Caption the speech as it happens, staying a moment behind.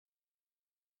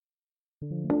You're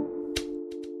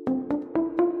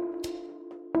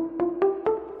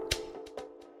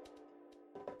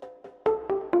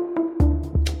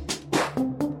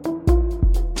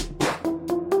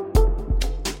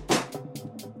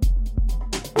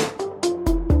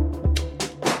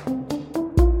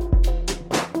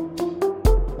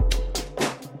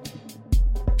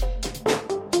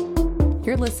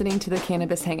listening to the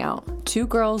Cannabis Hangout, 2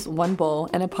 girls, 1 bowl,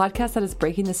 and a podcast that is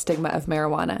breaking the stigma of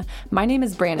marijuana. My name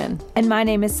is Brannon. And my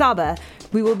name is Saba.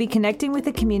 We will be connecting with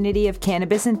a community of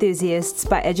cannabis enthusiasts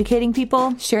by educating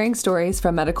people, Sharing stories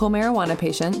from medical marijuana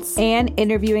patients, and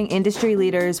interviewing industry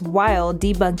leaders while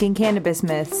debunking cannabis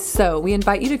myths. So we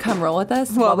invite you to come roll with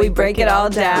us while we break it all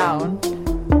down.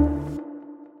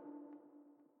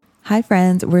 Hi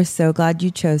friends, we're so glad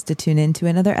you chose to tune in to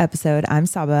another episode. I'm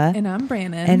Saba. And I'm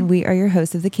Brannon. And we are your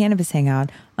hosts of the Cannabis Hangout.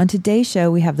 On today's show,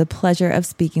 we have the pleasure of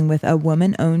speaking with a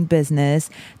woman-owned business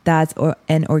that's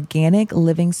an organic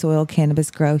living soil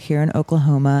cannabis grow here in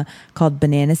Oklahoma called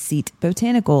Banana Seat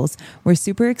Botanicals. We're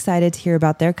super excited to hear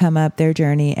about their come up, their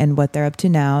journey, and what they're up to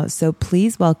now. So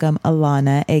please welcome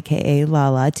Alana, aka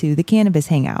Lala, to the Cannabis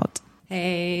Hangout.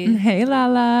 Hey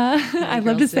Lala. I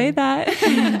love to say that.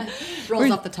 Rolls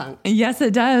off the tongue. Yes,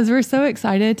 it does. We're so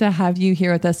excited to have you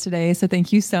here with us today. So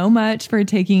thank you so much for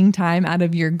taking time out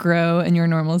of your grow and your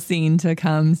normal scene to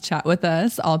come chat with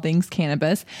us, all things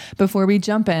cannabis. Before we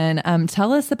jump in,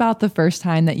 tell us about the first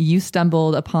time that you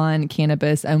stumbled upon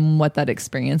cannabis and what that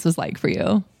experience was like for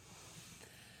you.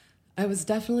 I was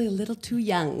definitely a little too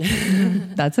young.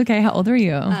 That's okay. How old are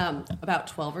you? About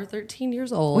 12 or 13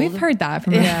 years old. We've heard that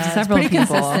from several pretty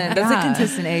people. Consistent. That's a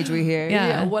consistent age we hear.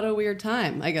 Yeah. What a weird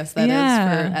time, I guess that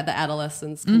is for the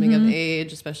adolescents coming of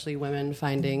age, especially women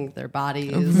finding their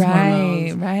bodies.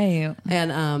 Right.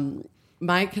 And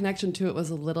my connection to it was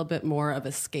a little bit more of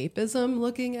escapism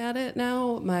looking at it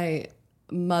now. My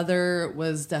mother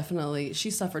was definitely, she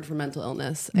suffered from mental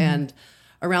illness. And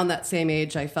around that same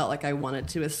age, I felt like I wanted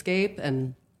to escape.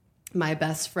 And my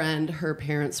best friend, her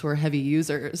parents were heavy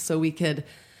users. So we could,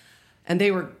 and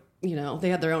they were, you know, they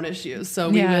had their own issues.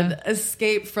 So we would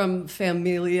escape from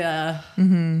familia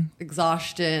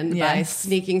exhaustion by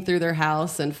sneaking through their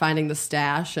house and finding the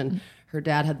stash. And her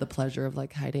dad had the pleasure of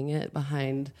like hiding it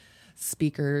behind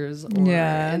speakers or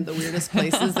in the weirdest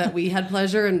places that we had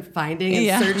pleasure in finding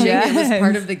and searching. It was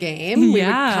part of the game. We would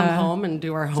come home and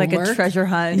do our homework. Like a treasure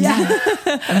hunt.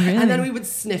 And then we would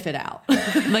sniff it out.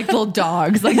 Like little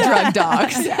dogs, like drug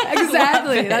dogs.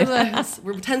 Exactly.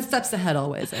 We're 10 steps ahead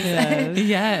always, I say.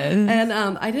 Yes. And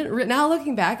I didn't, now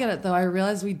looking back at it though, I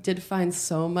realized we did find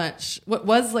so much, what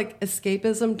was like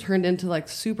escapism turned into like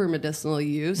super medicinal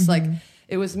use. Like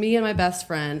it was me and my best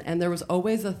friend, and there was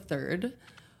always a third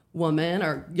woman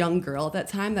or young girl at that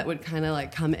time that would kind of like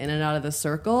come in and out of the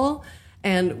circle,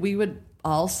 and we would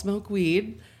all smoke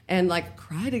weed and like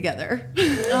cry together.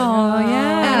 Oh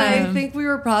yeah. And I think we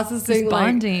were processing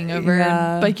bonding over,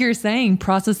 like you're saying,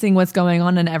 processing what's going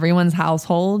on in everyone's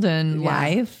household and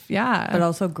life. Yeah. But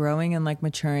also growing and like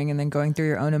maturing and then going through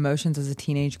your own emotions as a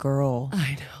teenage girl.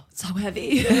 I know. So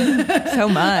heavy. So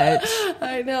much.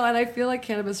 I know. And I feel like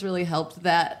cannabis really helped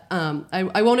that.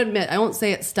 I won't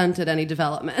say it stunted any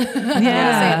development.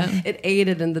 Yeah. I would say it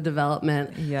aided in the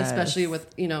development, especially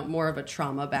with, more of a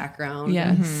trauma background.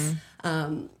 Yes.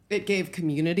 It gave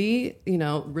community,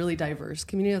 really diverse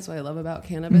community. That's what I love about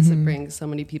cannabis. It brings so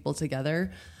many people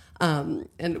together.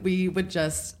 And we would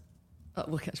just,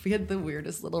 we had the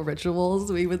weirdest little rituals.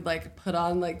 We would like put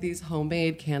on like these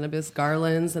homemade cannabis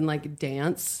garlands and like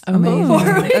dance. Amazing.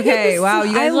 Okay, wow,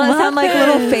 you guys sound like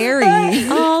little fairies.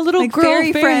 Oh, little like girl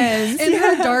fairy friends. In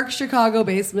her dark Chicago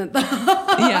basement.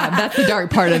 Yeah, that's the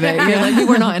dark part of it. You're like, we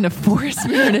were not in a forest.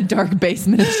 We were in a dark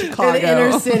basement of Chicago. In the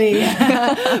inner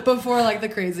city. Before like the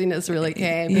craziness really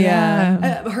came.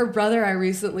 Yeah. Her brother I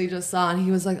recently just saw, and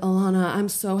he was like, Alana, I'm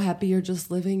so happy you're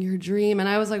just living your dream. And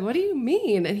I was like, what do you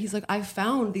mean? And he's like, I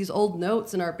found these old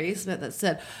notes in our basement that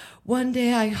said, one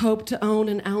day I hope to own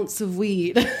an ounce of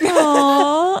weed.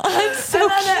 Aww, that's so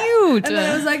cute. And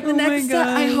then I was like, the next step,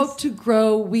 I hope to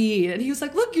grow weed. And he was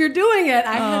like, look, you're doing it.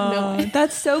 I had no idea.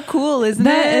 That's so cool, isn't it?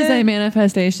 That is a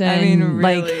manifestation. I mean,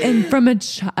 really. Like, and from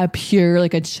a pure,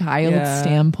 like a child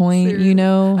standpoint, Seriously.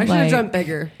 I should have like, dreamt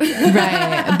bigger.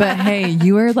 Right. But hey,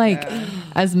 you were like,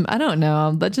 as I don't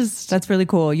know, that's really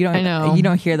cool. You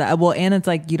don't hear that. Well, and it's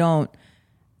like,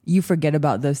 you forget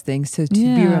about those things. So to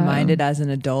be reminded as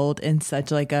an adult in such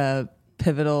like a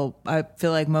pivotal, I feel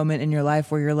like, moment in your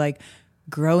life where you're like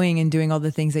growing and doing all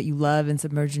the things that you love and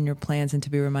submerging your plants, and to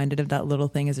be reminded of that little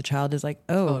thing as a child is like,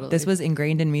 oh, Totally. this was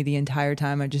ingrained in me the entire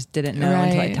time. I just didn't know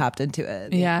until I tapped into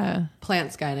it. Yeah.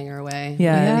 Plants guiding our way.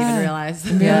 Yeah. I didn't even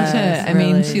realize. Real Yes, shit. I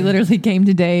mean, really. she literally came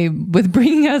today with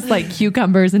bringing us like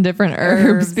cucumbers and different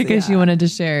herbs because she wanted to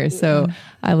share. So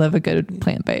I love a good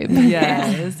plant babe.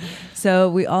 Yes. So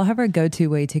we all have our go-to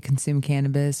way to consume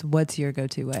cannabis. What's your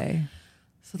go-to way?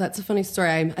 So that's a funny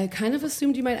story. I kind of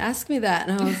assumed you might ask me that,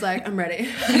 and I was like, I'm ready.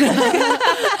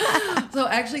 So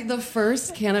actually, the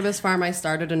first cannabis farm I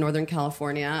started in Northern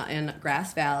California in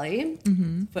Grass Valley,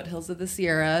 foothills of the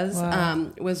Sierras,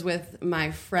 was with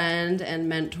my friend and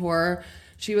mentor.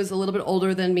 She was a little bit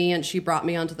older than me, and she brought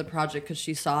me onto the project because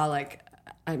she saw like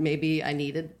maybe I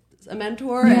needed a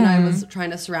mentor, and I was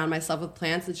trying to surround myself with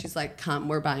plants. And she's like, "Come,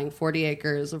 we're buying 40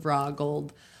 acres of raw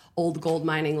old gold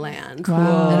mining land, and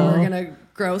we're gonna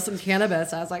grow some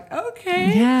cannabis." I was like,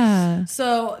 okay. Yeah.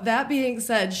 So that being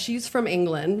said, she's from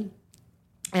England.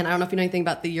 And I don't know if you know anything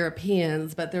about the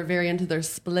Europeans, but they're very into their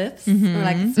spliffs. They're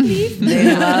like, spliff.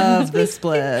 They love the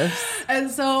spliffs.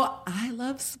 And so I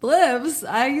love spliffs.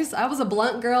 I was a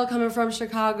blunt girl coming from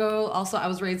Chicago. Also, I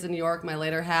was raised in New York, my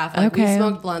later half. Like, we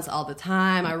smoked blunts all the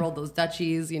time. I rolled those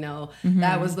Dutchies,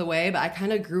 that was the way. But I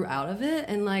kind of grew out of it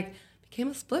and like became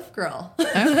a spliff girl.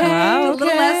 Wow, A little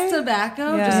less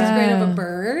tobacco, just as great of a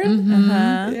burn.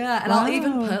 Yeah, and I'll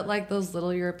even put like those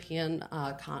little European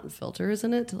cotton filters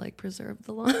in it to like preserve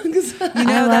the lungs.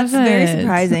 That's very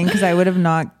surprising because I would have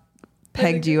not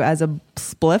pegged you as a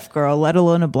spliff girl, let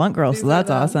alone a blunt girl. So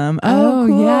that's awesome. Oh,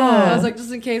 cool. yeah. I was like,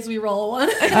 just in case we roll one.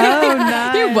 Oh,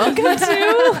 nice. You're welcome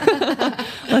to.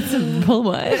 Let's pull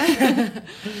one.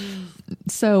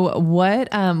 So what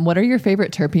are your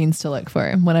favorite terpenes to look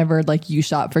for whenever like you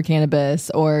shop for cannabis,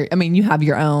 or I mean you have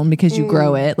your own because you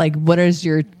grow it, like what is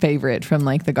your favorite from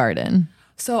like the garden?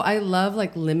 So I love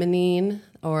like limonene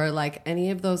or like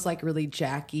any of those like really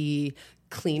jacky,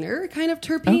 cleaner kind of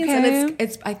terpenes. Okay. And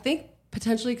it's I think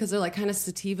potentially because they're like kind of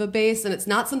sativa based, and it's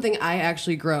not something I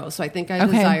actually grow. So I think I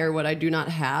desire what I do not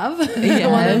have.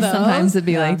 Yes, sometimes it'd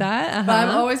be like that. But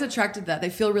I'm always attracted to that. They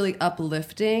feel really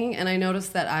uplifting. And I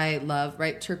noticed that I love,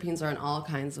 terpenes are in all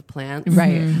kinds of plants.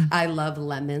 Right. I love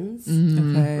lemons,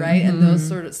 Okay. right? And those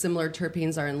sort of similar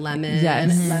terpenes are in lemon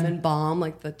and lemon balm,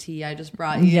 like the tea I just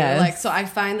brought you. Yes. Like, so I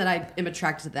find that I am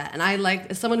attracted to that. And I like,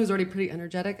 as someone who's already pretty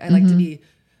energetic, I like to be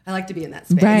in that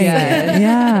space. Right.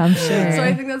 Yeah, I'm sure. So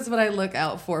I think that's what I look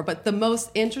out for. But the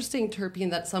most interesting terpene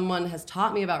that someone has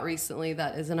taught me about recently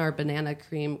that is in our banana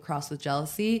cream crossed with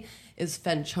jealousy is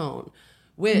fenchone,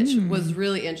 which was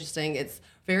really interesting. It's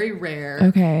very rare,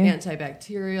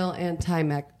 antibacterial,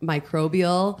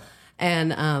 antimicrobial,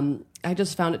 and I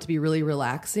just found it to be really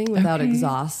relaxing without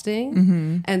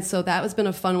exhausting. And so that has been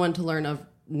a fun one to learn of.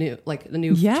 The new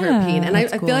terpene, and I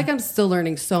feel like I'm still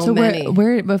learning so many.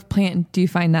 Where what plant do you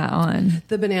find that on?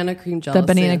 The banana cream gel. The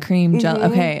banana cream gel.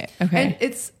 Okay. And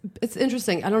it's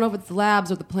interesting. I don't know if it's the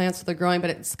labs or the plants that they're growing,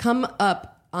 but it's come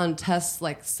up on tests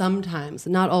like sometimes,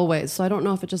 not always. So I don't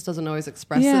know if it just doesn't always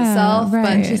express itself.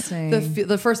 Right. But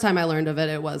the first time I learned of it,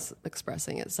 it was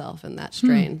expressing itself in that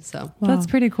strain. So That's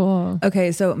pretty cool.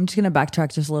 Okay, so I'm just going to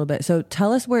backtrack just a little bit. So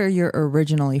tell us where you're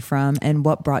originally from and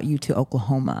what brought you to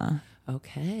Oklahoma.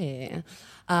 Okay.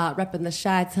 Repping the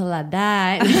Chi till I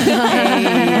die.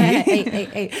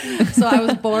 Hey. So I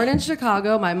was born in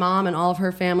Chicago. My mom and all of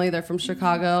her family, they're from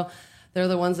Chicago. They're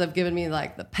the ones that have given me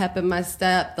like the pep in my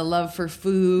step, the love for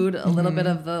food, a little bit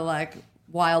of the like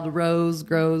wild rose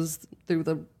grows through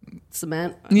the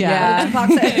cement. Yeah.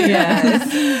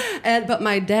 Yes. But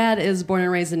my dad is born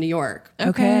and raised in New York.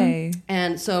 Okay.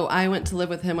 And so I went to live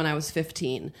with him when I was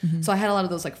 15. So I had a lot of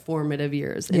those like formative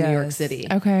years in New York City.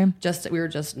 Okay. We were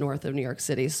just north of New York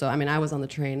City. So I mean, I was on the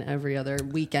train every other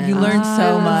weekend. You learned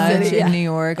so much in New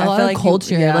York. A lot of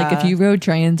culture. Like if you rode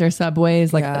trains or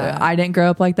subways, like I didn't grow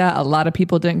up like that. A lot of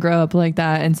people didn't grow up like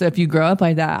that. And so if you grow up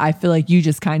like that, I feel like you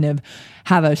just kind of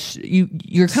have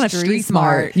you're kind of street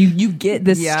smart. You get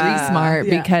this street smart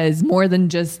because more than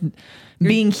just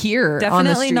being here definitely on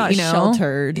the street, not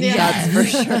sheltered. That's for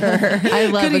sure. I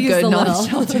love a good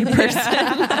non-sheltered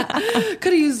person.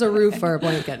 Could have used a roof or a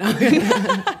blanket.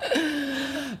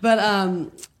 But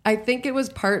I think it was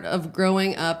part of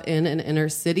growing up in an inner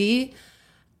city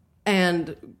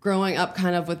and growing up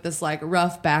kind of with this like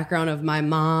rough background of my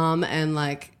mom, and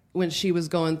like when she was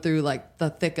going through like the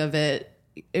thick of it,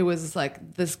 it was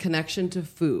like this connection to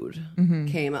food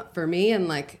came up for me, and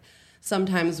like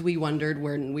sometimes we wondered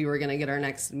when we were going to get our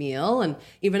next meal. And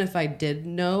even if I did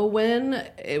know when,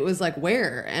 it was like,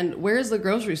 where? And where's the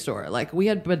grocery store? Like we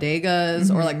had bodegas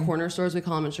or like corner stores. We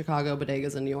call them in Chicago,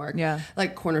 bodegas in New York. Yeah.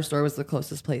 Like corner store was the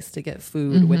closest place to get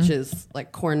food, which is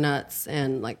like corn nuts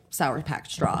and like sour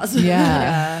packed straws.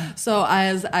 Yeah. So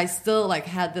as I still like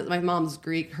had my mom's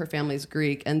Greek, her family's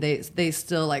Greek, and they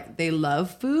still like, they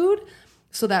love food.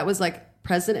 So that was like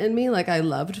present in me. Like I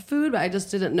loved food, but I just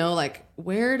didn't know like,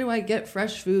 where do I get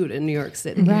fresh food in New York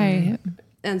City? Right.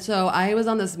 And so I was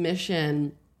on this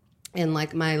mission in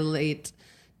like my late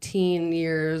teen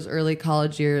years, early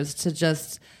college years to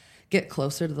just get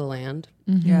closer to the land,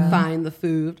 find the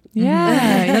food. Yeah.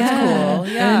 That's cool.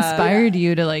 It Yeah. inspired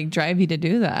you to like drive you to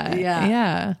do that. Yeah.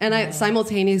 Yeah. And I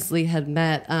simultaneously had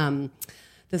met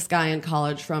this guy in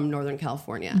college from Northern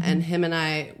California, and him and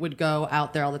I would go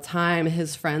out there all the time.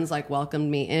 His friends like welcomed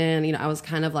me in. You know, I was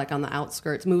kind of like on the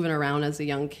outskirts, moving around as a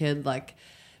young kid. Like,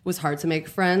 it was hard to make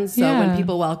friends. So when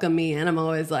people welcome me in, I'm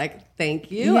always like, thank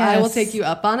you. I will take you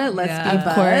up on it. Let's be Of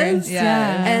buds. course.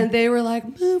 Yeah. And they were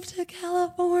like, move to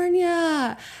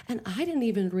California. And I didn't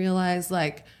even realize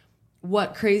like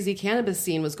what crazy cannabis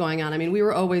scene was going on. I mean, we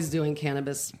were always doing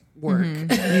cannabis work.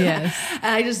 Yes. And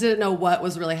I just didn't know what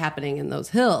was really happening in those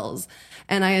hills.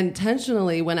 And I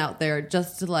intentionally went out there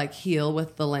just to like heal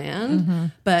with the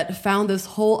land, but found this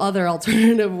whole other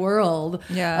alternative world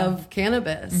of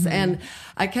cannabis. And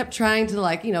I kept trying to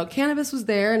like, you know, cannabis was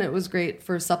there and it was great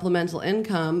for supplemental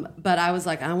income, but I was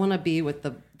like, I want to be with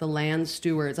the land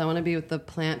stewards. I want to be with the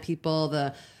plant people,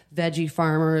 the veggie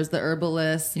farmers, the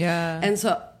herbalists. Yeah. And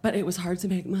so, but it was hard to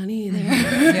make money there.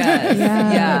 Yes.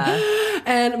 Yeah.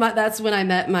 And that's when I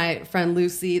met my friend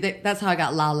Lucy. That's how I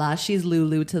got Lala. She's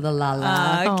Lulu to the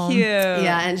Lala. Cute.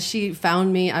 Yeah, and she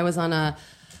found me. I was on a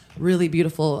really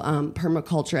beautiful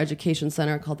permaculture education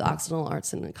center called the Occidental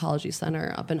Arts and Ecology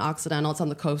Center up in Occidental. It's on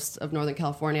the coast of Northern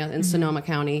California in Sonoma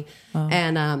County.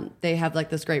 And they have like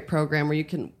this great program where you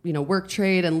can, you know, work,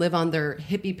 trade, and live on their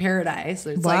hippie paradise.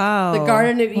 It's like the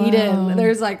Garden of Eden.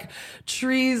 There's like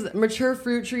trees, mature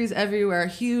fruit trees everywhere,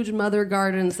 huge mother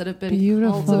gardens that have been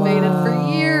cultivated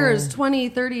for years, 20,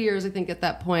 30 years, I think, at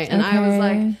that point. And I was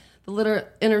like, the little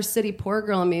inner city poor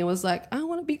girl in me was like, I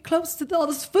want to be close to all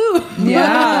this food.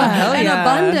 Yeah. And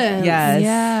abundance. Yes.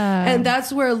 Yeah. And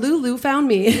that's where Lulu found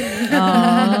me.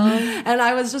 And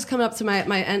I was just coming up to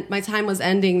my time was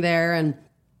ending there, and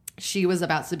she was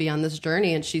about to be on this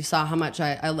journey, and she saw how much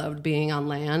I loved being on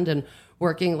land and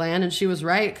working land, and she was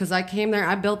right, because I came there,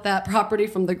 I built that property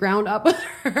from the ground up with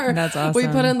her. That's awesome. We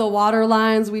put in the water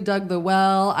lines, we dug the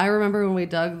well. I remember when we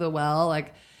dug the well,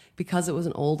 like, because it was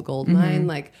an old gold mine,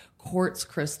 like quartz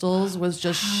crystals was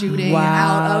just shooting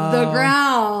out of the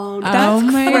ground. That's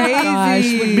crazy.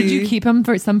 Gosh. Did you keep them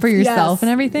for yourself Yes.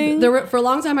 and everything? For a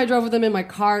long time, I drove with them in my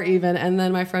car even, and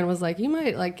then my friend was like, you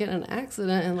might like get in an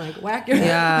accident and like whack your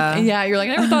Yeah. Yeah, you're like,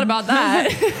 I never thought about that.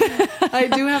 I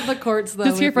do have the quartz though.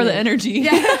 Just here with for me. the energy.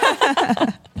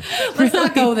 Yeah. Let's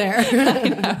not go there. I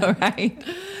know, right?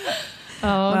 Oh,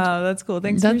 Wow, that's cool.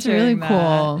 Thanks That's for sharing really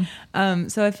cool.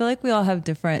 that. So I feel like we all have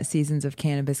different seasons of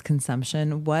cannabis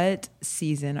consumption. What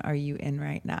season are you in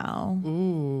right now?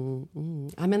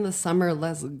 I'm in the summer.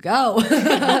 Let's go.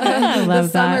 I love the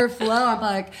summer that. flow. I'm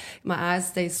like, my eyes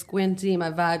stay squinty, my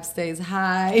vibe stays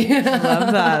high.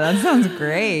 Love that. That sounds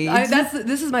great.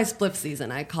 This is my spliff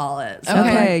season, I call it. So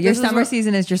Okay, like, your this is summer where-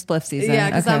 season is your spliff season. Yeah,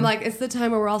 because Okay. I'm like, it's the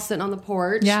time where we're all sitting on the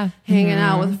porch, Yeah. hanging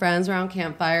out with friends around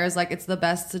campfires. Like, it's the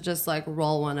best to just like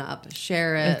roll one up,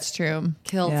 share it, It's true.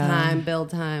 kill Yeah. time, build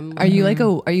time. Are you like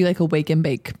a wake and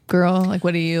bake girl? Like,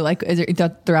 what do you like? Is it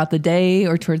throughout the day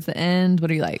or towards the end?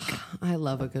 What are you like? I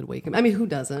love a good wake. I mean, who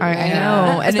doesn't? I right?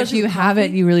 know. And if Especially you with have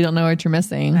it, you really don't know what you're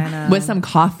missing. I know. With some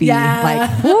coffee. Yeah.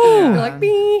 Like, You're like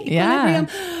me. Yeah.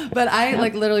 But I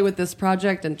like literally with this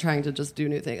project and trying to just do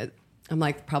new things. I'm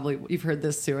like, probably you've heard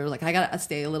this too. Like, I gotta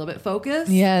stay a little bit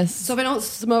focused. Yes. So if I don't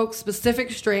smoke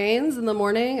specific strains in the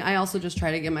morning, I also just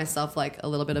try to give myself like a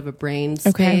little bit of a brain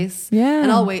space. Yeah. And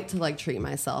I'll wait to like treat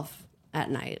myself at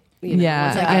night. You know, once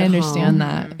yeah, get I understand home.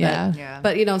 that. Yeah. Yeah.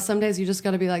 But you know, some days you just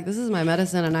got to be like, this is my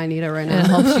medicine and I need it right And it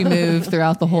now. helps you move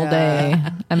throughout the whole Yeah.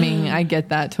 day. I mean, I get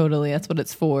that totally. That's what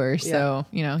it's for. So,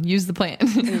 you know, use the plant.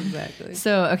 Exactly.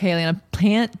 So, okay, Alana,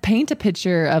 paint a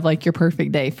picture of like your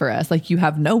perfect day for us. Like you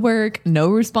have no work, no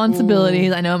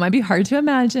responsibilities. I know it might be hard to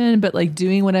imagine, but like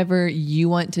doing whatever you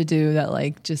want to do that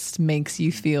like just makes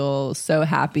you feel so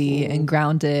happy and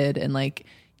grounded and like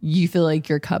you feel like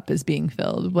your cup is being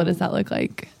filled. What does that look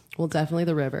like? Well, definitely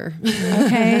the river.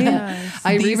 Okay.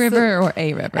 The river or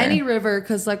a river? Any river,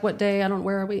 because like what day?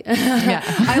 Where are we? Yeah.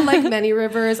 I like many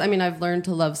rivers. I mean, I've learned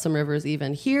to love some rivers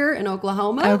even here in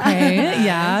Oklahoma. Okay.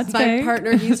 Yeah. It's My fair.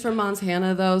 partner, he's from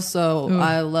Montana though, so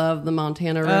I love the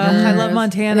Montana river. I love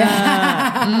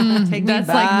Montana. Take me That's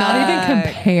like not even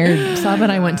compared. Sab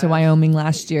and I went to Wyoming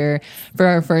last year for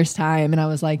our first time, and I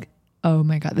was like, oh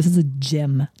my God, this is a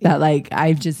gym that like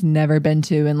I've just never been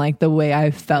to. And like the way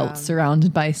I felt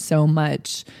surrounded by so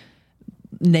much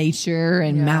nature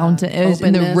and mountain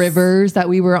and the rivers that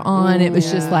we were on. It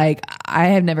was just like, I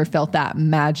have never felt that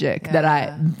magic that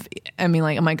I mean,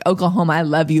 like, I'm like, Oklahoma, I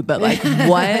love you, but like,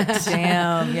 what?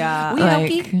 Damn. Yeah.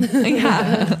 Like,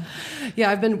 yeah.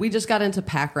 Yeah, we just got into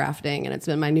pack rafting, and it's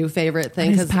been my new favorite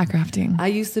thing. What is pack rafting? I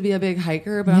used to be a big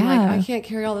hiker, but I'm like, I can't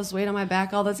carry all this weight on my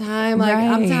back all the time. Like,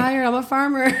 I'm tired. I'm a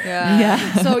farmer.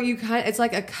 Yeah. So it's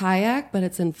like a kayak, but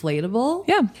it's inflatable.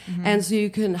 Yeah. And so you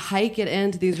can hike it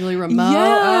into these really remote.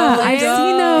 Yeah, I've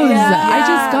seen those. Yeah. I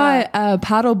just got a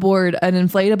paddleboard, an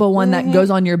inflatable one that goes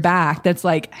on your back that's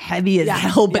like heavy as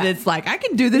hell, but it's like, I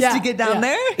can do this to get down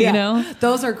there, you know?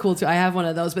 Those are cool too. I have one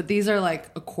of those, but these are like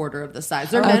a quarter of the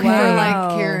size. They're meant for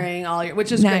like carrying all your,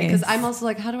 which is great because I'm also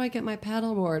like, how do I get my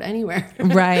paddleboard anywhere?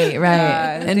 Right.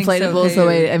 Inflatables the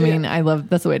way, I mean, I love,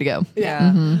 that's the way to go.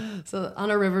 Yeah. So on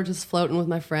a river, just floating with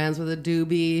my friends with a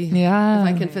doobie. Yeah. If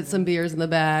I can fit some beers in the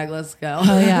bag, let's go.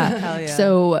 Oh yeah. Hell yeah.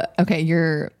 So, okay,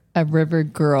 you're a river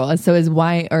girl. So is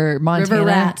Montana river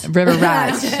rat a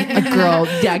girl?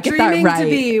 Yeah, get Dreaming that right. To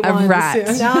be a rat.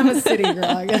 Soon. Now I'm a city girl.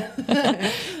 I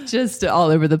guess. Just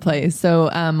all over the place. So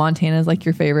Montana is like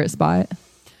your favorite spot.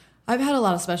 I've had a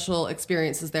lot of special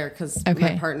experiences there because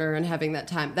my partner and having that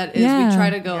time. That is, we try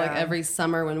to go like every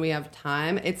summer when we have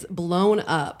time. It's blown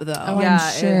up though. Oh, I'm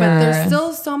sure. But there's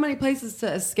still so many places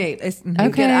to escape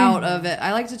and get out of it.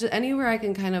 I like to just anywhere I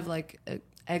can kind of like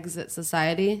exit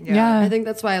society. Yeah. I think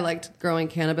that's why I liked growing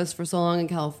cannabis for so long in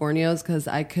California, is because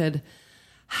I could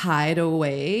hide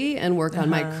away and work on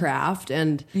my craft.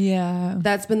 And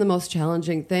that's been the most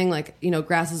challenging thing. Like, you know,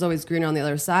 grass is always greener on the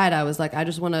other side. I was like, I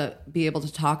just want to be able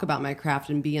to talk about my craft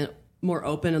and be more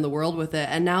open in the world with it.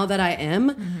 And now that I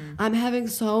am, I'm having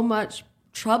so much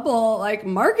trouble like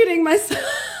marketing myself,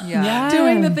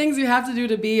 doing the things you have to do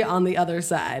to be on the other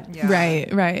side.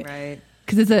 Right.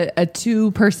 Because it's a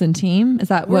 2-person team. Is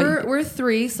that what? We're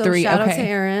 3. So shout out to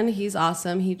Aaron. He's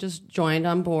awesome. He just joined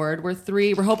on board. We're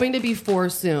 3. We're hoping to be 4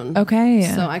 soon. Okay.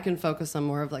 So I can focus on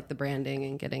more of like the branding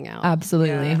and getting out.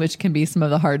 Absolutely. Which can be some of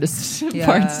the hardest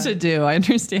parts to do. I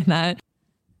understand that.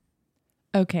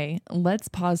 Okay, let's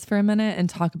pause for a minute and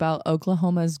talk about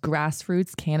Oklahoma's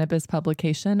grassroots cannabis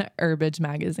publication, Herbage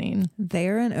Magazine. They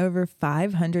are in over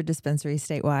 500 dispensaries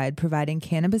statewide, providing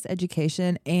cannabis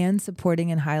education and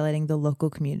supporting and highlighting the local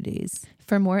communities.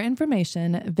 For more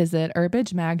information, visit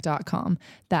herbagemag.com.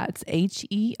 That's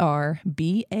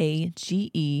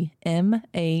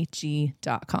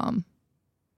HERBAGEMAG.com.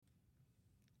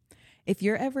 If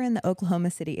you're ever in the Oklahoma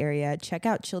City area, check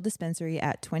out Chill Dispensary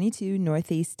at 22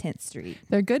 Northeast 10th Street.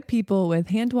 They're good people with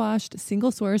hand-washed,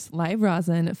 single-source live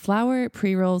rosin, flower,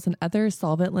 pre-rolls, and other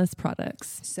solventless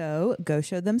products. So go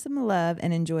show them some love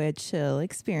and enjoy a chill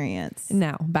experience.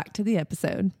 Now, back to the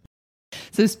episode.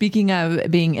 So speaking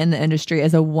of being in the industry,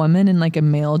 as a woman in like a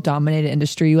male-dominated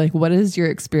industry, like what has your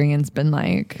experience been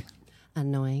like?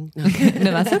 Annoying. No,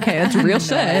 that's okay. That's real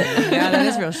shit. Yeah, that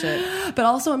is real shit. But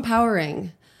also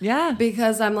empowering. Yeah.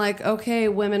 Because I'm like, okay,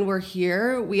 women, we're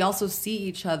here. We also see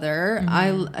each other.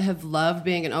 I have loved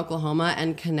being in Oklahoma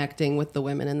and connecting with the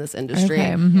women in this industry.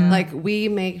 Okay. Like, we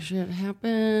make shit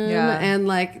happen. And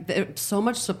like, so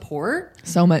much support.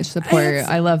 So much support.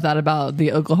 I love that about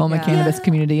the Oklahoma cannabis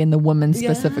community and the women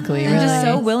specifically. And really. just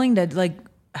so willing to like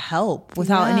help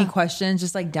without any questions,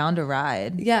 just like down to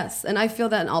ride. Yes, and I feel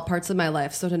that in all parts of my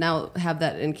life. So to now have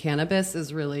that in cannabis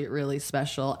is really, really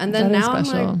special. And then now I'm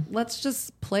like, let's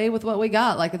just play with what we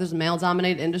got. Like if there's a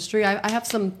male-dominated industry, I have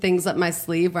some things up my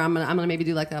sleeve where I'm gonna maybe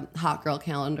do like a hot girl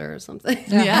calendar or something.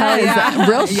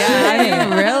 Real shit.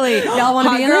 Really. Y'all want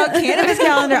to be in girl it? Cannabis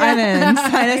calendar. I'm in.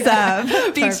 Sign us up.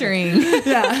 Featuring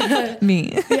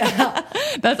me. Yeah,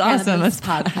 That's awesome. That's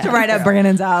To right up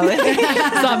Brandon's alley.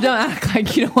 Stop! Don't act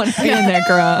like you don't want to be in there,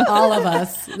 girl. all of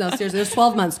us. No, seriously, there's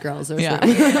 12 months, girls. There's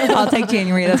I'll take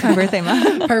January. That's my birthday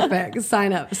month. perfect.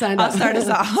 Sign up. I'll start us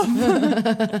off.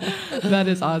 That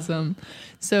is awesome.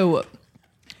 So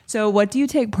what do you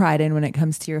take pride in when it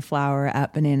comes to your flower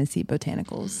at Banana Seat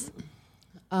Botanicals?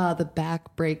 The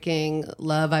back-breaking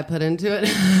love I put into it.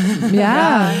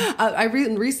 Yeah. I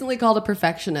recently called a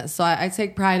perfectionist, so I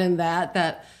take pride in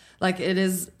that Like it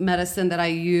is medicine that I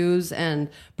use and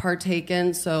partake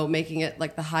in. So making it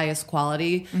like the highest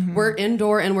quality. We're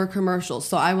indoor and we're commercial.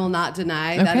 So I will not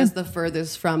deny that is the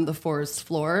furthest from the forest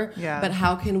floor. Yeah. But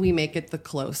how can we make it the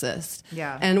closest?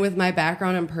 Yeah. And with my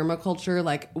background in permaculture,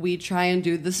 like we try and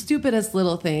do the stupidest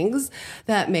little things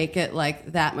that make it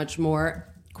like that much more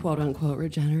quote unquote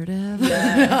regenerative,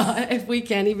 if we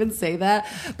can't even say that.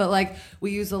 But like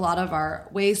we use a lot of our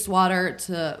wastewater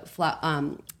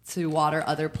to water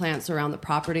other plants around the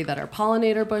property that are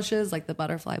pollinator bushes, like the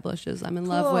butterfly bushes I'm in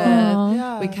love with.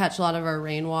 Yeah. We catch a lot of our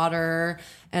rainwater.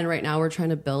 And right now we're trying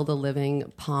to build a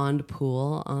living pond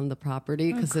pool on the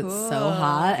property because it's so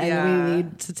hot and we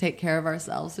need to take care of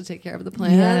ourselves to take care of the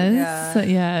plants.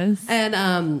 Yes.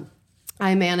 And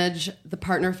I manage the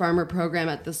partner farmer program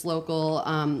at this local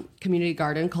community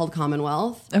garden called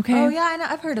Commonwealth. Okay. Oh yeah, I know.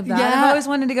 I've heard of that. Yeah. I've always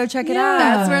wanted to go check it out.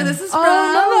 That's where this is from.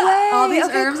 no way. All these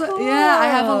Okay, herbs. cool. Yeah, I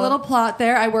have a little plot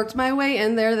there. I worked my way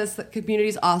in there. This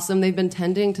community's awesome. They've been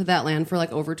tending to that land for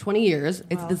like over 20 years.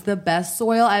 It's the best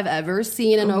soil I've ever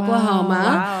seen in Oklahoma.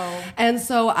 Wow. And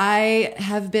so I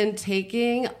have been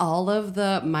taking all of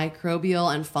the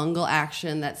microbial and fungal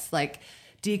action that's like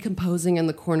decomposing in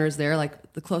the corners there, like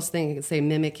the closest thing I can say,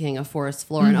 mimicking a forest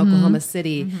floor in Oklahoma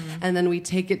City. And then we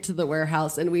take it to the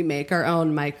warehouse and we make our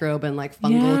own microbe and like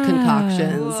fungal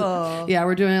concoctions. Cool. Yeah,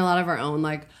 we're doing a lot of our own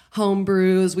like home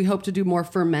brews. We hope to do more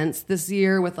ferments this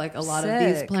year with like a lot of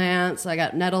these Sick. plants. I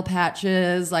got nettle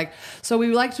patches. Like, so we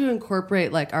like to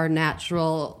incorporate like our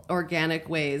natural organic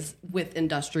ways with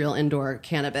industrial indoor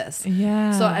cannabis.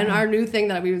 Yeah. So, and our new thing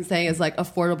that we've been saying is like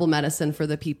affordable medicine for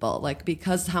the people. Like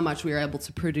because how much we are able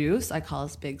to produce, I call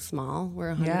us big, small. We're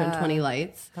 120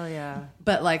 lights. Oh yeah.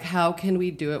 But like, how can we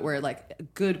do it where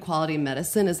like good quality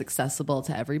medicine is accessible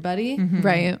to everybody?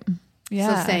 Right.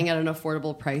 Yeah. So staying at an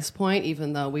affordable price point,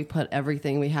 even though we put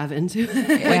everything we have into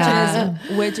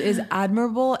it. Which is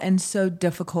admirable and so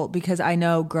difficult because I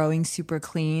know growing super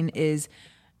clean is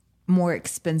more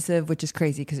expensive, which is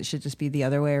crazy because it should just be the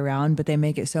other way around, but they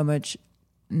make it so much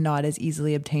not as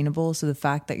easily obtainable. So the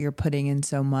fact that you're putting in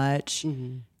so much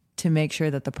to make sure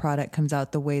that the product comes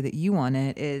out the way that you want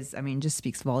it is, I mean, just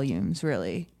speaks volumes,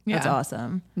 really. That's Yeah.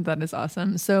 awesome. That is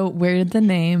awesome. So where did the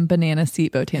name Banana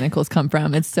Seat Botanicals come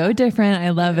from? It's so different. I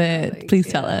love it. Please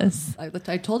tell us.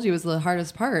 I told you it was the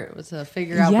hardest part was to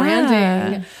figure out Yeah.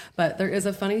 branding, but there is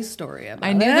a funny story about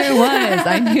I knew it. there was.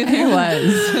 I knew there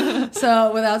was.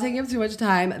 So without taking up too much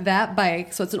time, that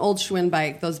bike, so it's an old Schwinn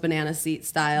bike, those banana seat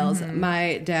styles.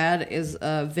 My dad is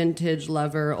a vintage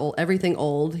lover, everything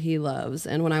old he loves.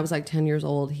 And when I was like 10 years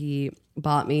old, he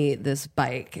bought me this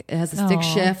bike. It has a stick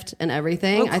shift and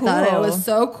everything. Oh, I thought it cool. was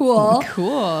so cool.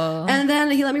 Cool. And then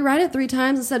he let me ride it 3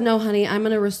 times and said, no, honey, I'm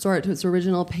going to restore it to its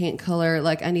original paint color.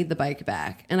 Like, I need the bike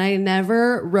back. And I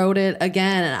never rode it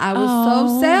again. And I was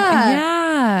so sad.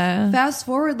 Yeah. Fast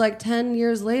forward like 10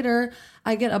 years later,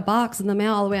 I get a box in the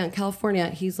mail all the way out in California.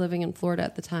 He's living in Florida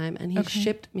at the time, and he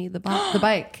shipped me the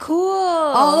bike. Cool.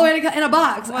 All the way in a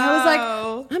box. I Wow. was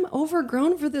like, I'm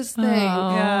overgrown for this thing.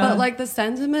 Yeah. But like the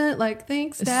sentiment, like,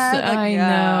 thanks, Dad. Like, I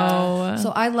know. so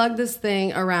I lug this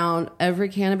thing around every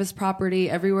cannabis property,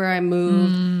 everywhere I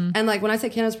moved. And like when I say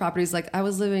cannabis properties, like I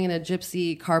was living in a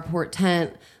gypsy carport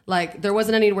tent. Like there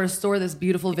wasn't anywhere to store this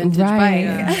beautiful vintage Right.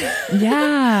 bike.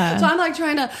 Yeah. So I'm like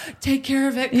trying to take care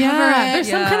of it, cover Yeah. it. There's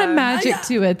some kind of magic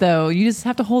to it, though. You just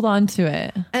have to hold on to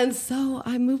it. And so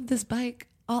I moved this bike.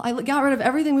 I got rid of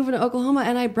everything moving to Oklahoma,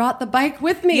 and I brought the bike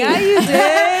with me. Yeah, you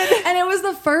did. And it was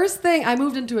the first thing. I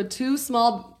moved into a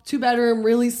 2-bedroom,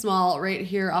 really small, right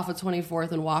here off of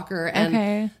 24th and Walker.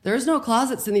 And there's no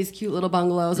closets in these cute little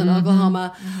bungalows in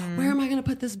Oklahoma. Where am I going to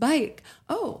put this bike?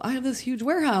 Oh, I have this huge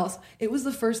warehouse. It was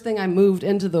the first thing I moved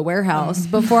into the warehouse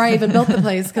before I even built the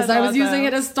place because I was using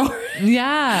it as storage.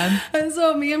 Yeah. And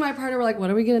so me and my partner were like, what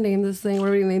are we going to name this thing? What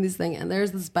are we going to name this thing? And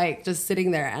there's this bike just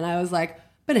sitting there. And I was like,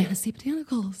 Banana Seat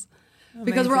Botanicals.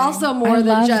 Because we're also more I than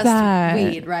love just that.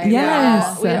 weed, right?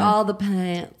 Yes. We had all the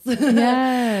plants.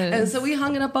 Yes. And so we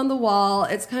hung it up on the wall.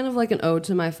 It's kind of like an ode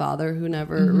to my father who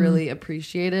never really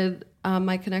appreciated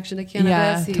my connection to cannabis.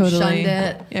 Yeah, He totally. shunned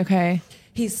it. Okay.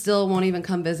 He still won't even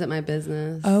come visit my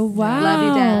business. Oh, wow.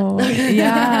 Love you, Dad.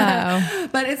 Yeah.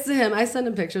 But it's to him. I send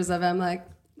him pictures of him like,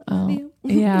 love you.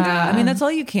 Yeah. I mean, that's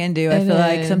all you can do. I It feel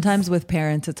like is. sometimes with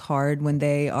parents, it's hard when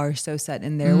they are so set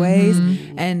in their ways.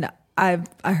 And I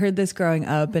heard this growing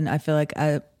up, and I feel like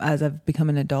as I've become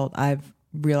an adult, I've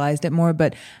realized it more.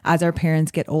 But as our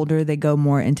parents get older, they go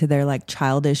more into their like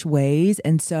childish ways.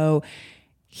 And so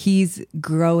he's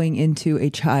growing into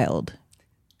a child.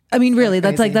 I mean, really,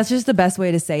 that's crazy. just the best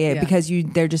way to say it Yeah. because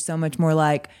they're just so much more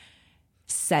like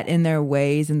set in their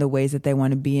ways and the ways that they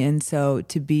want to be in. So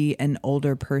to be an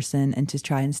older person and to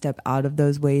try and step out of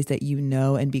those ways that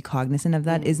and be cognizant of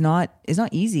that is not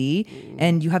easy.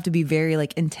 And you have to be very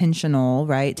like intentional,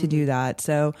 right, to do that.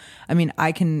 So I mean,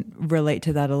 I can relate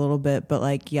to that a little bit, but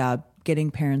like, yeah,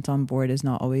 getting parents on board is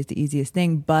not always the easiest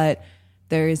thing, but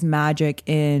there is magic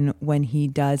in when he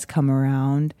does come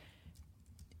around.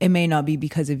 It may not be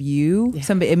because of you.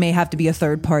 Yeah. It may have to be a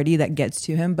third party that gets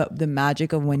to him, but the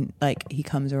magic of when like he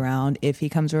comes around, if he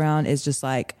comes around, is just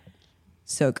like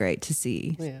so great to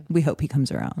see. Yeah. We hope he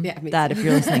comes around. Yeah, if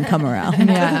you're listening, come around.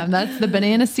 Yeah, that's the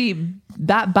Banana Seat.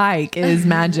 That bike is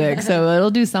magic, so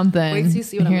it'll do something. Wait till you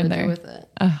see what I'm going to do with it.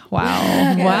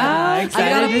 Wow. Wow. I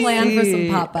got a plan for some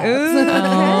pop-ups.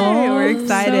 Okay, we're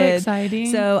excited. So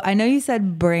exciting. So I know you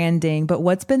said branding, but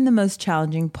what's been the most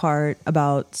challenging part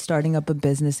about starting up a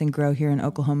business and grow here in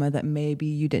Oklahoma that maybe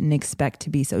you didn't expect to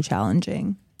be so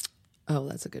challenging? Oh,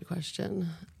 that's a good question.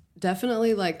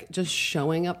 Definitely like just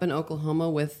showing up in Oklahoma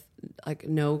with like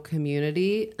no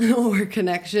community or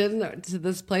connection to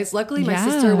this place. Luckily, my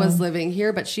sister was living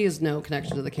here, but she has no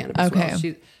connection to the cannabis world.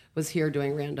 She was here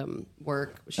doing random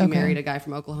work. She married a guy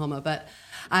from Oklahoma, but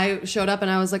I showed up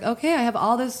and I was like, okay, I have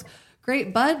all this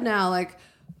great bud now. Like,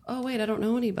 oh wait, I don't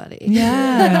know anybody.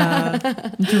 Yeah,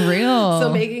 it's real.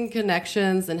 So making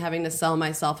connections and having to sell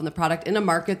myself and the product in a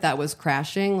market that was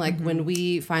crashing. Like when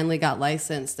we finally got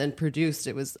licensed and produced,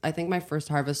 I think my first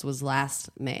harvest was last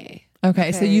May.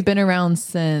 Okay. So you've been around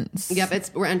since. Yep,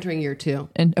 we're entering year 2.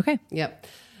 And Yep.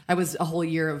 I was a whole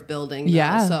year of building.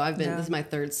 Yeah. So I've been, this is my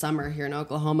 3rd summer here in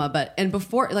Oklahoma. And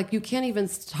before, like, you can't even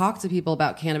talk to people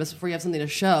about cannabis before you have something to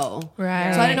show.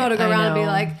 Right. So I didn't know how to go around and be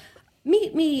like,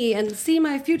 meet me and see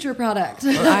my future product.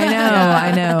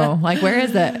 I know. Like, where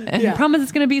is it? And I promise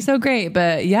it's going to be so great,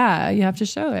 but you have to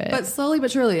show it. But slowly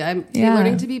but surely, I'm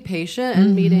learning to be patient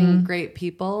and meeting great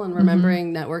people and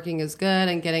remembering networking is good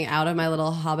and getting out of my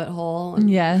little hobbit hole.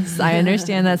 Yes, I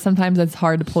understand that sometimes it's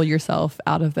hard to pull yourself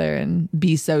out of there and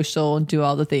be social and do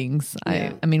all the things.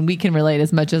 Yeah. I mean, we can relate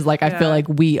as much as like, I feel like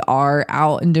we are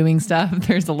out and doing stuff.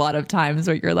 There's a lot of times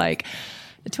where you're like,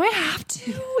 do I have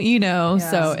to?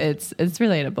 So it's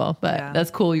relatable, but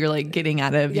that's cool. You're like getting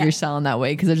out of your shell in that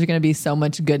way because there's going to be so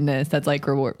much goodness that's like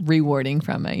rewarding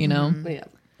from it, Yeah,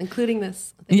 including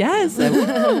this. Yes.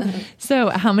 So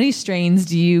how many strains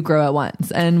do you grow at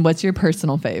once? And what's your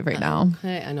personal favorite now?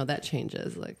 I know that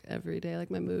changes like every day, like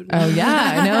my mood. Oh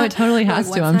yeah, I know it totally has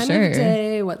to, I'm sure. What time of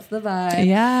day? What's the vibe?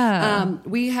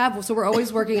 Yeah. So we're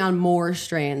always working on more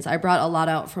strains. I brought a lot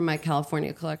out from my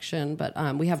California collection, but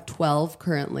we have 12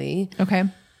 currently. Okay.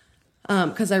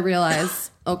 Because I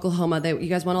realized Oklahoma, you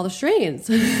guys want all the strains.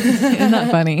 Isn't that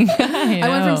funny? I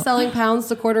went from selling pounds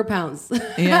to quarter pounds.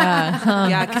 Yeah.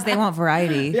 Yeah, because they want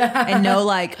variety. Yeah. And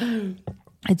like,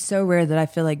 it's so rare that I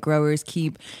feel like growers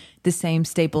keep the same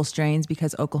staple strains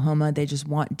because Oklahoma, they just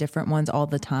want different ones all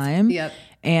the time. Yep.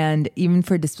 And even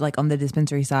for like on the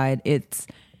dispensary side,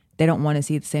 they don't want to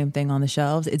see the same thing on the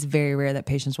shelves. It's very rare that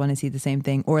patients want to see the same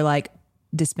thing, or like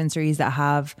dispensaries that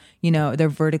have, they're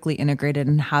vertically integrated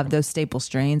and have those staple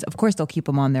strains. Of course, they'll keep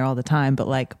them on there all the time, but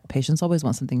like patients always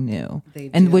want something new. They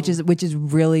do. And which is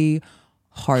really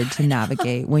hard to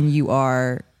navigate when you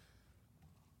are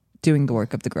doing the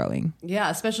work of the growing. Yeah,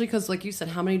 especially because like you said,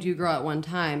 how many do you grow at one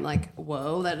time? Like,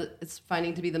 whoa, that it's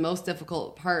finding to be the most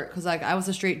difficult part. Because like I was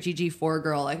a straight GG4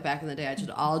 girl, like back in the day. I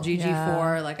did all GG4.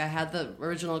 Yeah. Like I had the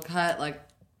original cut, like,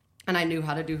 and I knew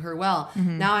how to do her well.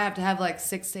 Mm-hmm. Now I have to have like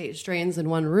 6 to 8 strains in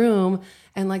one room,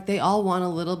 and like they all want a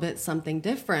little bit something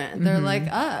different. Mm-hmm. They're like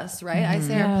us, right? Mm-hmm. I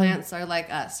say our plants are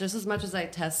like us. Just as much as I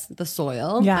test the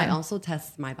soil, I also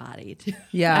test my body too.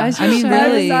 Yeah, I mean,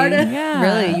 really,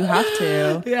 really, you have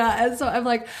to. Yeah, and so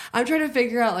I'm trying to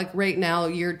figure out like right now,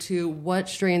 year 2, what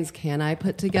strains can I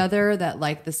put together that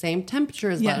like the same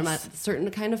temperature as a certain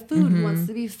kind of food, who wants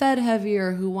to be fed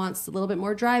heavier, who wants a little bit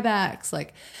more dry backs.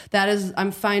 Like that is,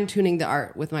 I'm fine tuning the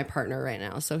art with my partner right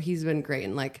now. So he's been great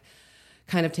and like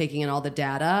kind of taking in all the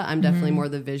data. I'm definitely more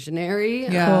the visionary.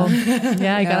 Yeah. Cool.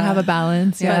 Yeah, you gotta have a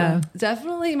balance. Yeah. But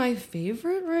definitely my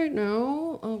favorite right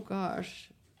now, oh gosh.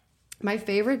 My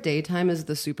favorite daytime is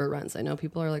the super runts. I know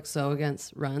people are like so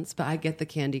against runts, but I get the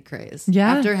candy craze.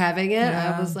 Yeah. After having it,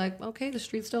 I was like, okay, the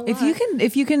streets don't lie.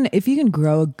 If you can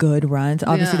grow a good runt,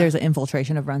 obviously there's an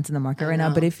infiltration of runts in the market right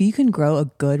now, but if you can grow a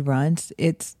good runt,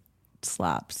 it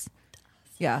slaps.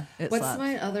 Yeah. What's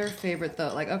my other favorite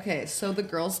though? Like, okay, so the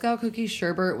Girl Scout cookie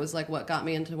sherbet was like what got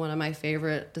me into one of my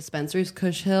favorite dispensaries.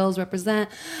 Cush Hills represent.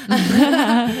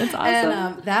 That's awesome.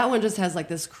 And that one just has like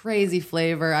this crazy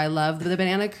flavor. I love the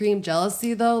banana cream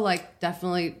jealousy though. Like,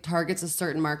 definitely targets a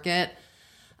certain market.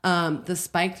 The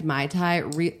spiked Mai Tai,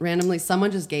 randomly,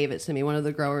 someone just gave it to me, one of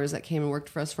the growers that came and worked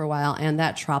for us for a while. And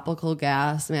that tropical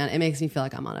gas, man, it makes me feel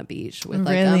like I'm on a beach with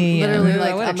like literally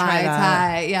like a Mai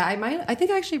Tai. Yeah, I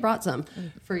think I actually brought some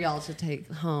for y'all to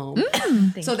take home.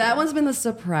 So that one's been the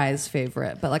surprise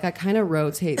favorite. But like I kind of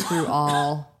rotate through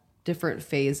all different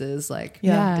phases, like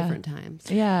different times.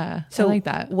 Yeah. So I like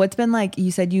that. What's been like,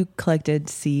 you said you collected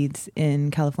seeds in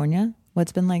California.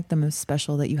 What's been like the most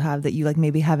special that you have that you like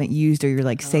maybe haven't used or you're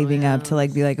like saving up to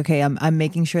like be like, okay, I'm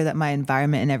making sure that my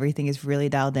environment and everything is really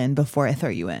dialed in before I throw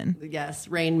you in? Yes,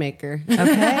 Rainmaker.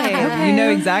 Okay. You know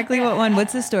exactly what one.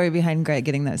 What's the story behind Greg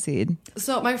getting that seed?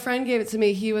 So my friend gave it to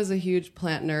me. He was a huge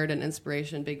plant nerd and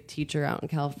inspiration, big teacher out in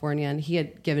California. And he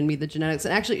had given me the genetics.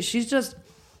 And actually, she's just...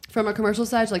 From a commercial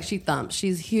side, like she thumps.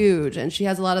 She's huge, and she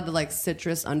has a lot of the like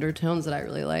citrus undertones that I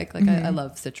really like. Like I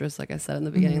love citrus, like I said in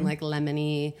the beginning, like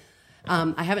lemony.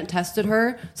 I haven't tested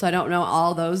her, so I don't know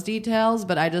all those details,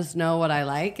 but I just know what I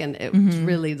like, and it's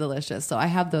really delicious. So I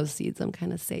have those seeds I'm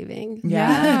kind of saving.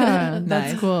 Yeah,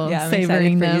 that's cool. Yeah, I'm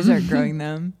Savoring excited for them. you to start growing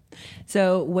them.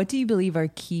 So what do you believe are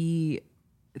key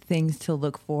things to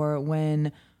look for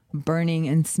when burning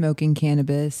and smoking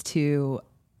cannabis to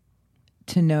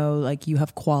know like you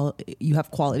have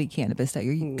quality cannabis that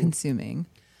you're consuming?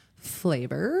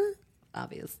 Flavor,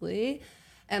 obviously,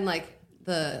 and like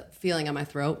the feeling on my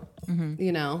throat,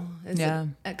 you know,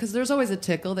 because there's always a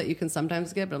tickle that you can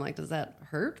sometimes get, but I'm like, does that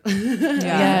hurt?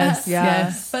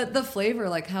 Yes. But the flavor,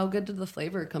 like how good did the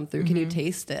flavor come through? Can you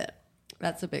taste it?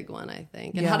 That's a big one, I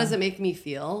think. And how does it make me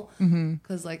feel?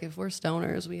 Because like if we're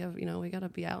stoners, we have, we got to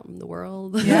be out in the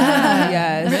world. Really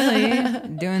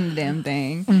doing the damn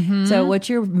thing. So what's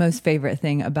your most favorite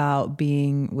thing about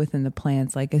being within the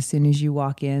plants? Like as soon as you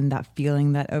walk in, that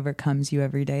feeling that overcomes you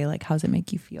every day, like how does it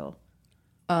make you feel?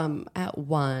 At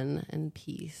one and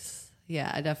peace.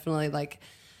 Yeah, I definitely like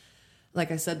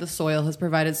I said, the soil has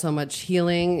provided so much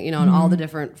healing, and all the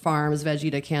different farms, veggie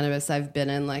to cannabis I've been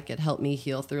in, like it helped me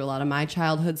heal through a lot of my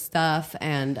childhood stuff.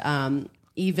 And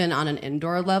even on an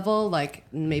indoor level, like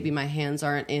maybe my hands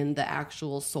aren't in the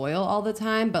actual soil all the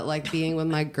time, but like being with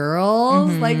my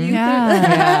girls, like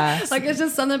like it's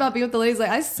just something about being with the ladies. Like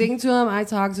I sing to them, I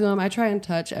talk to them, I try and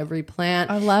touch every plant.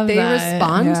 I love they that.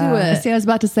 respond to it. See, I was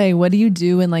about to say, what do you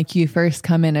do when like you first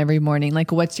come in every morning?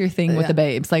 Like, what's your thing with the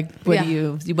babes? Like, what do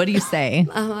you say?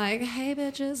 I'm like, hey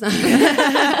bitches,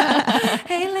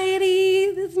 hey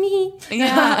ladies, it's me.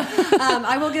 Yeah.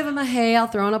 I will give them a hey. I'll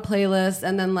throw in a playlist,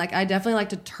 and then like I definitely like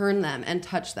to turn them and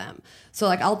touch them. So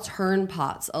like I'll turn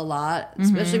pots a lot,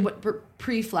 especially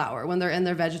pre-flower when they're in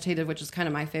their vegetative, which is kind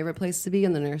of my favorite place to be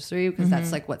in the nursery because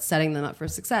that's like what's setting them up for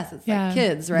success. It's like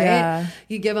kids, right? Yeah.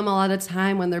 You give them a lot of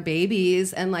time when they're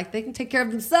babies and like they can take care of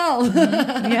themselves.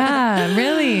 Yeah,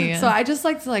 really. So I just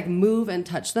like to like move and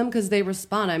touch them because they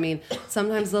respond. I mean,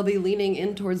 sometimes they'll be leaning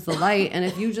in towards the light, and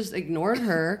if you just ignored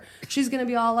her, she's gonna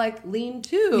be all like lean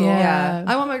too. Yeah.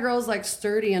 I want my girls like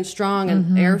sturdy and strong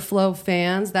and airflow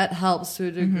fans. That helps to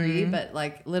a degree, but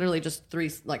like literally just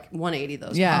 180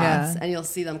 those pots, and you'll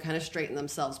see them kind of straighten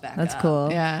themselves back That's up. cool.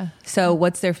 Yeah. So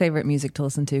what's their favorite music to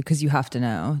listen to? Because you have to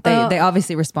know. They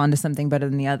obviously respond to something better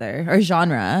than the other, or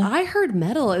genre. I heard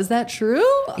metal. Is that true?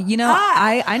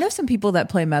 I know some people that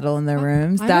play metal in their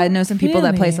rooms. I know some people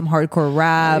that play some hardcore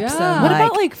rap. Yeah. What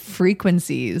about like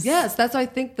frequencies? Yes, that's why I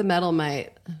think the metal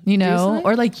might.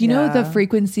 Or like know the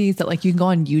frequencies that like you can go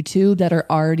on YouTube that are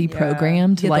already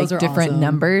programmed to like different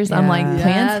numbers. I'm like,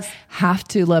 plants have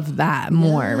to love that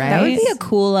more, right? That would be a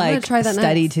cool like try that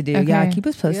study next. to do. Okay. Yeah, keep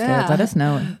us posted. Yeah. Let us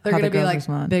know. They're how going to the be girls like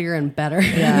respond. bigger and better.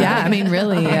 Yeah, I mean,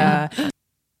 really. Yeah.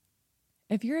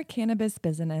 If you're a cannabis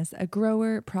business, a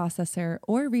grower, processor,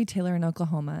 or retailer in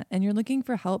Oklahoma, and you're looking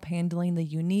for help handling the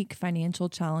unique financial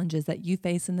challenges that you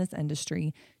face in this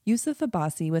industry, Yusuf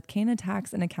Abbasi with Canna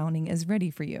Tax and Accounting is ready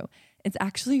for you. It's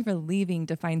actually relieving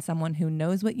to find someone who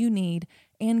knows what you need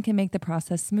and can make the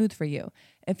process smooth for you.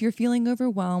 If you're feeling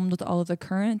overwhelmed with all of the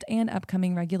current and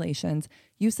upcoming regulations,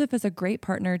 Yusuf is a great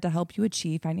partner to help you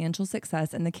achieve financial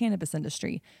success in the cannabis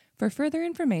industry. For further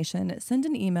information, send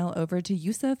an email over to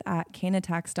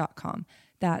yusuf@cannatax.com.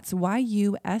 That's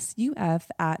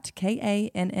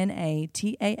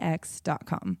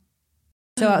YUSUF@KANNATAX.com.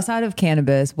 So outside of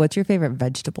cannabis, what's your favorite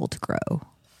vegetable to grow?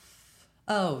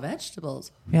 Oh,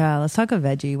 vegetables. Yeah, let's talk a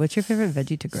veggie. What's your favorite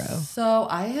veggie to grow? So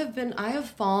I have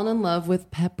fallen in love with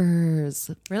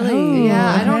peppers. Really? Oh,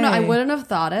 Yeah, okay. I don't know. I wouldn't have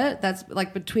thought it. That's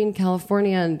like between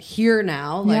California and here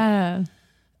now. Like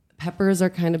peppers are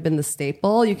kind of been the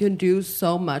staple. You can do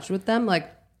so much with them. Like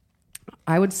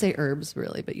I would say herbs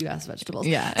really, but you asked vegetables.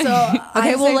 Yeah. So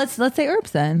Okay, well, let's say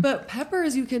herbs then. But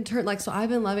peppers you can turn, like, so I've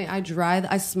been loving,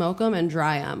 I smoke them and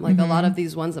dry them. Like a lot of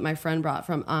these ones that my friend brought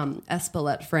from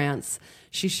Espelette, France.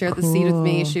 She shared the seed with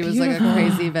me. She was like a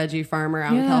crazy veggie farmer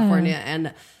out in California,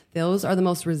 and those are the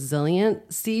most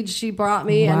resilient seeds she brought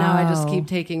me. And now I just keep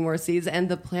taking more seeds, and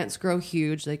the plants grow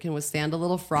huge. They can withstand a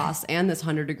little frost and this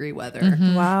 100-degree weather.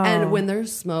 Wow. And when they're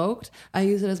smoked, I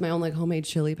use it as my own like homemade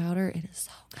chili powder. It is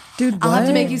so good. Dude, I'll have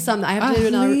to make you some. I have to do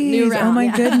another new round. Oh my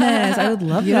goodness. I would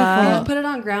love that. Put it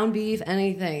on ground beef,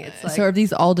 anything. It's like, So are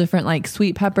these all different like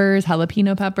sweet peppers,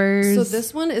 jalapeno peppers? so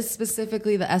this one is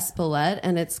specifically the Espelette,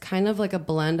 and it's kind of like a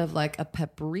blend of like a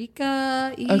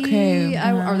paprika. Okay.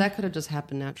 Or that could have just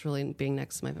happened naturally being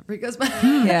next to my paprikas. But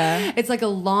Yeah. it's like a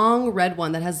long red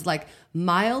one that has like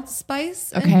mild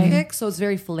spice and kick, so it's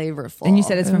very flavorful. And you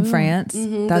said it's from France?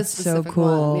 That's this so specific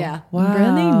cool. one, yeah. Wow.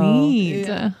 Really neat.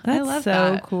 That's I love so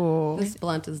that. cool. This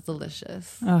blunt is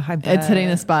delicious. Oh, I bet. It's hitting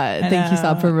the spot. Thank you,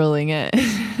 Sab, for rolling it.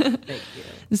 Thank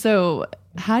you. So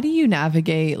how do you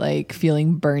navigate like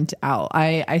feeling burnt out?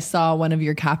 I saw one of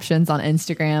your captions on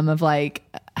Instagram of like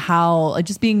how like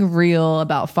just being real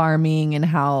about farming and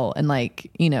how and like,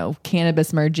 you know,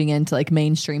 cannabis merging into like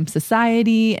mainstream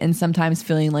society and sometimes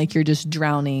feeling like you're just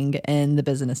drowning in the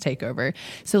business takeover.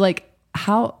 So like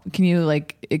how can you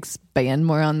like expand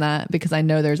more on that? Because I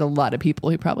know there's a lot of people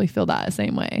who probably feel that the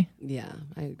same way. Yeah,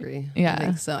 I agree. Yeah. I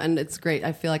think so. And it's great.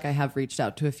 I feel like I have reached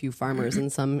out to a few farmers, and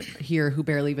some here who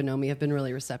barely even know me have been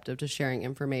really receptive to sharing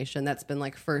information. That's been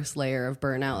like first layer of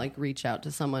burnout, like reach out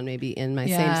to someone maybe in my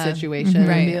same situation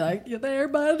Right. and be like, you there,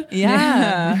 bud?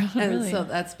 Yeah. And so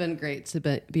that's been great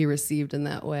to be received in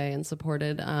that way and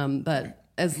supported. But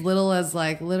as little as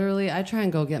like literally I try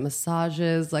and go get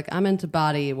massages. Like I'm into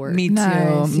body work. Me too.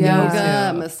 Nice.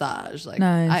 Yoga, massage. Like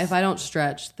Nice. if I don't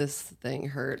stretch, this thing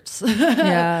hurts.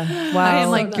 Yeah. Wow. I am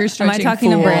like you're Am I stretching talking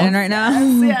to full. Brandon right now?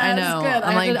 Yeah, I it's know. good.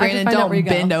 I'm like, I Brandon, find out where you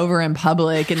don't go. bend over in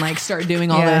public and like start doing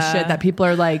all this Yeah. shit that people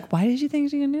are like, why did you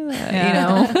think you can do that?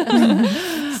 You know?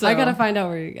 So I gotta find out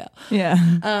where you go. Yeah.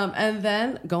 And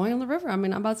then going on the river. I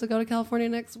mean, I'm about to go to California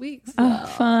next week. So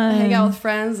fun. hang out with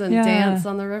friends and Yeah. dance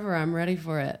on the river. I'm ready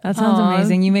for it. That sounds Aw,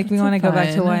 amazing. You make me that's want to so go back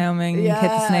to fun. Wyoming, hit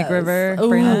the Snake River.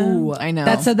 Brandon. Ooh, I know.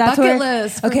 That's Bucket where,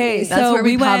 list for okay, me. so That's where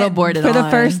we went paddleboarded for the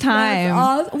on. first time.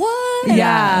 What?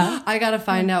 Yeah. I gotta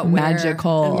find out where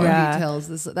Magical. and more Yeah.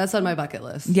 details. That's on my bucket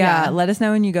list. Yeah, let us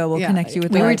know when you go. We'll Yeah. connect you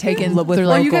with. We the were right- taken with through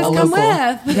Or you guys local. come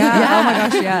with. Yeah. Oh my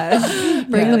gosh. Yes.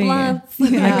 Bring the blunts.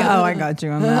 I got you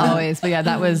on that. Always. But yeah,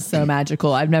 that was so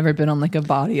magical. I've never been on like a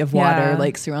body of water, Yeah.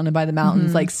 like surrounded by the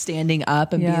mountains, like standing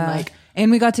up and being like, and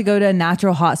we got to go to a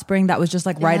natural hot spring that was just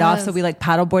like right off. Yes. So we like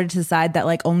paddleboarded to the side that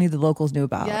like only the locals knew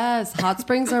about. Yes, hot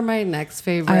springs are my next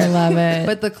favorite. I love it.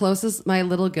 But the closest, my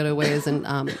little getaway is in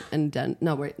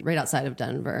right outside of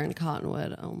Denver in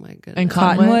Cottonwood. Oh my goodness. and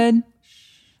Cottonwood.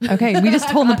 Okay, we just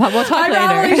told the we'll talk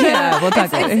later. Yeah, we'll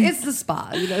talk later. It's the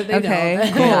spot. You know, they Okay,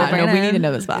 know. cool. Yeah, no, we Brandon. need to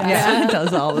know the spots. Yeah, tell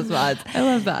us all the spots. I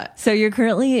love that. So you're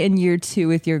currently in year 2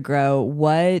 with your grow.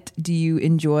 What do you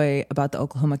enjoy about the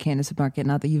Oklahoma cannabis market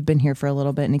now that you've been here for a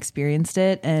little bit and experienced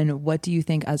it? And what do you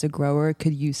think as a grower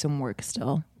could use some work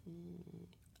still?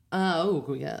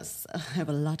 Oh yes, I have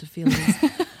a lot of feelings.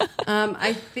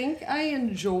 I think I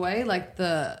enjoy like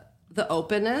the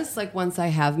openness. Like once I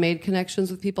have made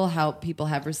connections with people, how people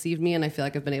have received me, and I feel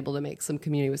like I've been able to make some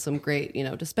community with some great,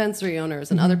 dispensary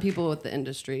owners and other people with the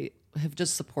industry have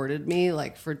just supported me,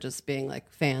 like for just being like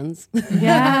fans.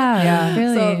 Yeah,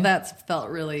 really. So that's felt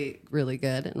really, really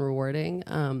good and rewarding.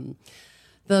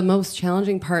 The most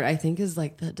challenging part, I think, is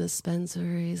like the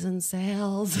dispensaries and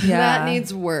sales. Yeah. That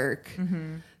needs work.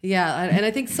 Yeah. And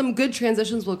I think some good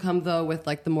transitions will come, though, with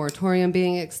like the moratorium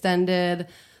being extended.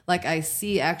 Like I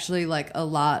see actually like a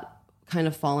lot kind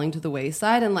of falling to the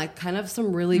wayside and like kind of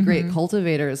some really great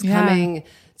cultivators coming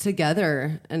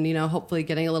together and, hopefully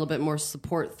getting a little bit more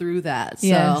support through that. So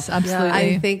Yes, absolutely.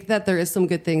 I think that there is some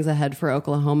good things ahead for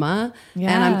Oklahoma.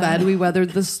 Yeah. And I'm glad we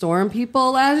weathered the storm,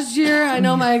 people, last year. I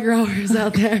know my growers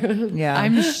out there. Yeah.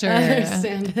 I'm sure. I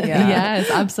understand it. Yeah.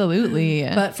 Yes, absolutely.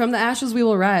 But from the ashes we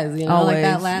will rise, like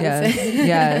that Latin yes. saying.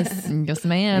 Yes. Yes,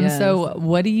 ma'am. Yes. So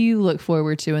what do you look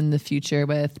forward to in the future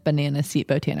with Banana Seat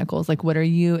Botanicals? Like, what are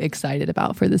you excited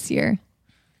about for this year?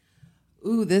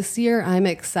 Ooh, this year I'm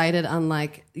excited on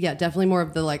definitely more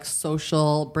of the like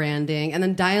social branding, and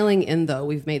then dialing in though.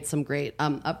 We've made some great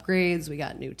upgrades. We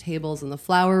got new tables in the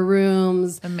flower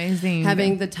rooms. Amazing.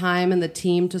 Having the time and the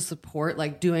team to support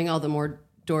like doing all the more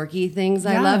dorky things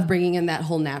I Yeah. love, bringing in that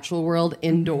whole natural world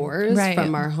indoors Right.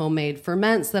 from our homemade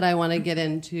ferments that I want to get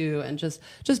into, and just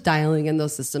dialing in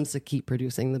those systems to keep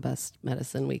producing the best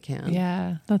medicine we can.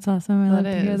 Yeah. That's awesome. I love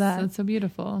That to hear is. that. That's so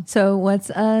beautiful. So, what's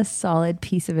a solid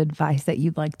piece of advice that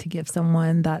you'd like to give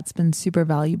someone that's been super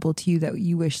valuable to you that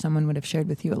you wish someone would have shared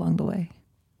with you along the way?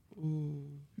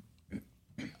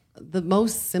 The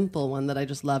most simple one that I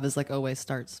just love is like, always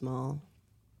start small.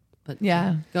 But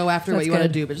Yeah. go after That's what you want to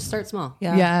good. do, but just start small.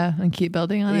 Yeah. And keep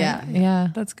building on Yeah. it. Yeah.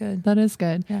 That's good. That is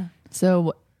good. Yeah.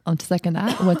 So I'll second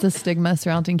that. What's a stigma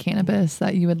surrounding cannabis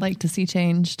that you would like to see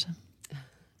changed?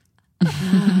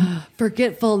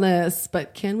 Forgetfulness,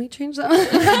 but can we change that?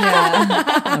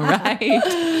 Right.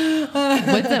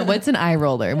 What's an eye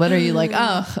roller? What are you like?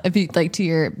 Oh, if you like to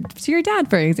your dad,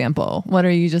 for example, what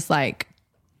are you just like?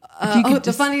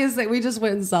 The funniest thing, we just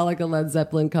went and saw like a Led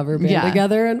Zeppelin cover band Yeah.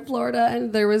 together in Florida,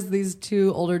 and there was these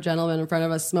two older gentlemen in front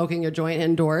of us smoking a joint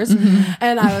indoors,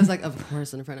 and I was like, of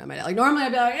course, in front of my dad. Like normally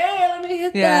I'd be like, hey, let me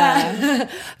hit that.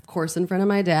 Of course, in front of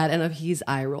my dad, and he's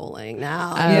eye rolling now.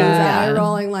 He's eye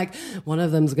rolling like one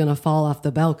of them's gonna fall off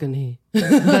the balcony.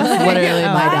 That's literally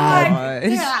my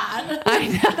dad. Yeah. I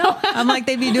know. I'm like,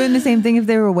 they'd be doing the same thing if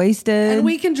they were wasted. And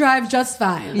we can drive just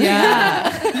fine.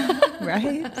 Yeah.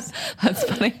 right? That's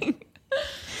funny.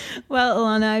 Well,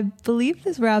 Alana, I believe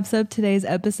this wraps up today's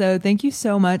episode. Thank you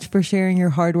so much for sharing your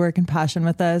hard work and passion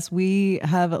with us. We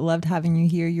have loved having you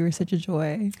here. You were such a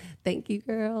joy. Thank you,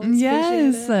 girls.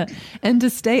 Yes. Appreciate it. And to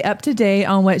stay up to date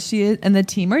on what she and the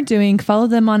team are doing, follow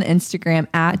them on Instagram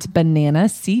at Banana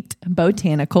Seat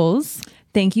Botanicals.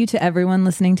 Thank you to everyone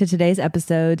listening to today's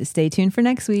episode. Stay tuned for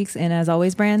next week's. And as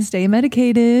always, Brand, Stay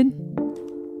medicated.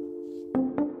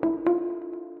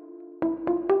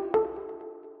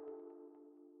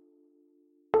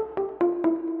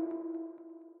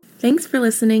 Thanks for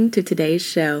listening to today's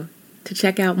show. To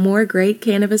check out more great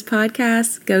cannabis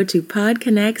podcasts, go to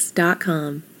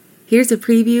podconnects.com. Here's a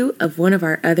preview of one of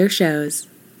our other shows.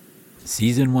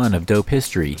 Season 1 of Dope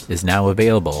History is now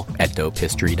available at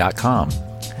dopehistory.com.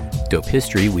 Dope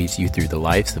History weaves you through the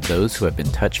lives of those who have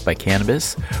been touched by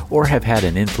cannabis or have had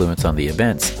an influence on the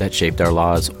events that shaped our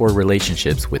laws or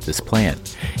relationships with this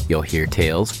plant. You'll hear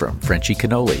tales from Frenchie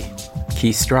Cannoli,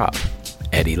 Keith Strop,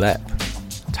 Eddie Lepp,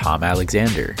 Tom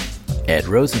Alexander, Ed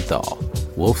Rosenthal,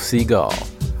 Wolf Seagal,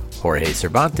 Jorge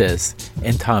Cervantes,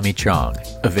 and Tommy Chong.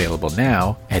 Available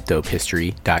now at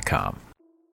dopehistory.com.